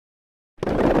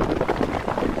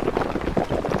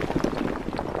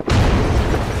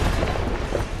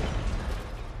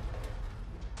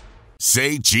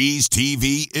Say Cheese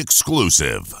TV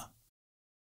exclusive.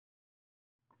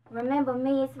 Remember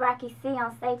me, it's Rockie C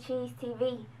on Say Cheese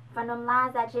TV. From them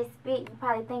lines I just spit, you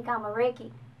probably think I'm a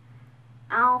Ricky.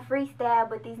 I don't freestyle,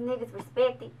 but these niggas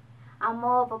respect it. I'm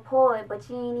more of a poet, but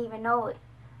you ain't even know it.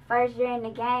 First year in the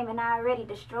game and I already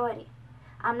destroyed it.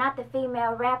 I'm not the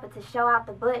female rapper to show off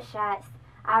the butt shots.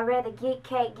 I'd rather get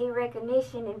cake, get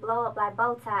recognition, and blow up like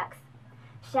Botox.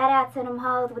 Shout out to them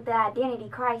hoes with the identity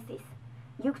crisis.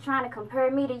 You trying to compare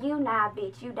me to you? Nah,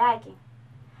 bitch, you dyking.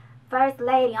 First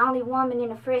lady, only woman in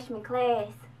the freshman class.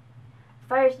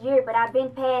 First year, but I've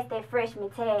been past that freshman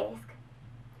task.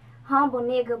 Humble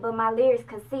nigga, but my lyrics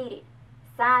conceited.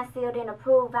 Signed, sealed, and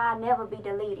approved, I'll never be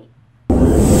deleted.